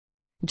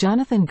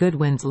Jonathan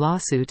Goodwin's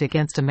lawsuit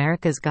against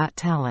America's Got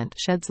Talent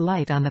sheds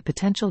light on the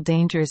potential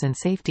dangers and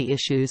safety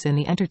issues in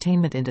the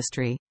entertainment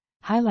industry,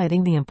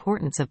 highlighting the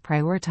importance of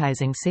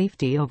prioritizing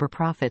safety over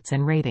profits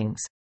and ratings.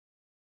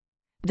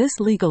 This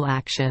legal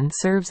action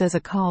serves as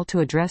a call to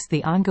address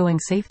the ongoing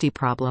safety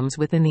problems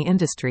within the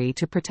industry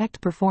to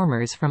protect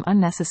performers from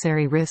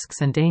unnecessary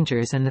risks and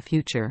dangers in the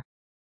future.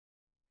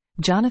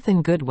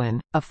 Jonathan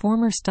Goodwin, a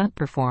former stunt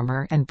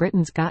performer and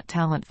Britain's Got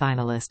Talent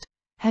finalist,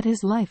 had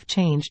his life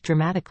changed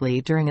dramatically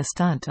during a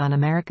stunt on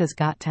America's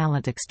Got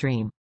Talent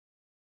Extreme.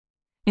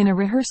 In a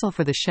rehearsal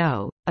for the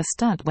show, a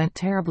stunt went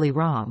terribly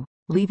wrong,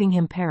 leaving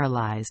him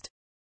paralyzed.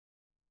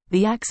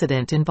 The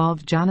accident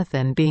involved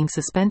Jonathan being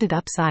suspended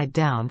upside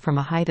down from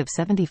a height of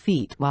 70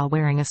 feet while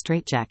wearing a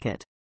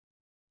straitjacket.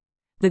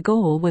 The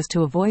goal was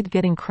to avoid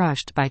getting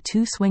crushed by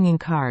two swinging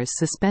cars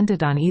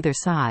suspended on either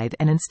side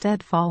and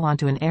instead fall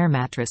onto an air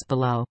mattress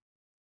below.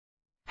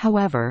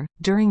 However,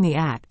 during the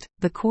act,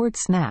 the cord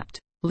snapped,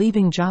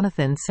 leaving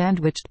Jonathan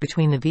sandwiched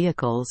between the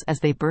vehicles as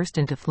they burst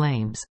into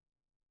flames.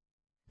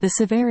 The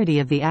severity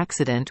of the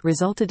accident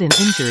resulted in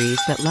injuries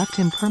that left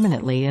him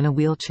permanently in a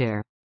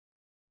wheelchair.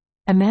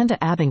 Amanda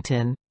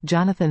Abbington,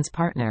 Jonathan's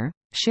partner,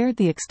 shared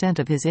the extent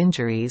of his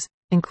injuries,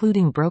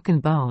 including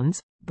broken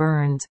bones,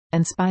 burns,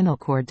 and spinal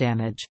cord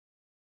damage.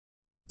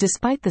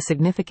 Despite the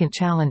significant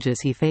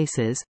challenges he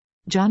faces,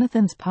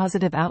 Jonathan's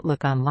positive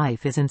outlook on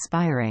life is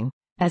inspiring,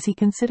 as he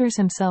considers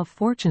himself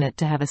fortunate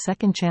to have a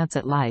second chance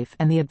at life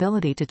and the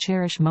ability to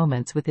cherish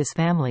moments with his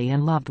family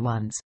and loved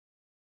ones.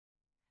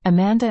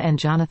 Amanda and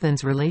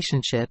Jonathan's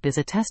relationship is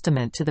a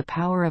testament to the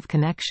power of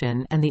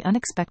connection and the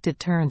unexpected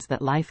turns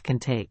that life can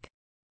take.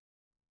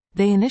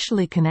 They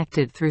initially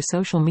connected through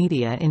social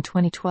media in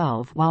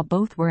 2012 while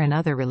both were in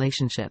other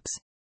relationships.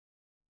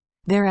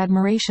 Their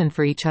admiration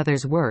for each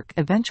other's work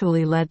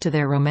eventually led to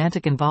their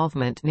romantic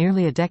involvement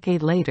nearly a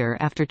decade later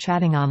after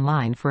chatting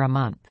online for a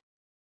month.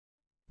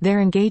 Their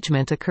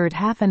engagement occurred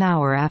half an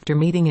hour after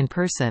meeting in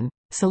person,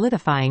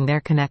 solidifying their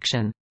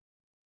connection.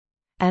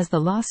 As the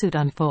lawsuit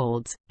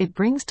unfolds, it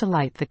brings to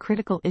light the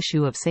critical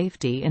issue of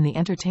safety in the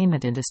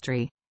entertainment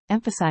industry,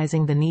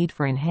 emphasizing the need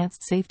for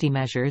enhanced safety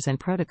measures and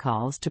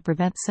protocols to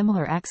prevent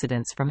similar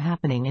accidents from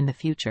happening in the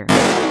future.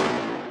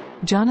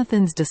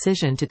 Jonathan's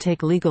decision to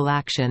take legal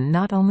action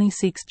not only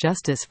seeks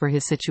justice for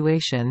his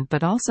situation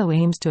but also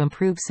aims to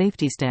improve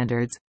safety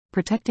standards,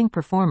 protecting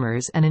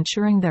performers and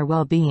ensuring their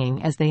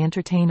well-being as they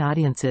entertain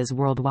audiences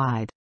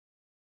worldwide.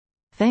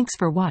 Thanks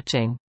for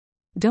watching.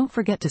 Don't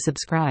forget to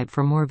subscribe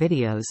for more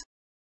videos.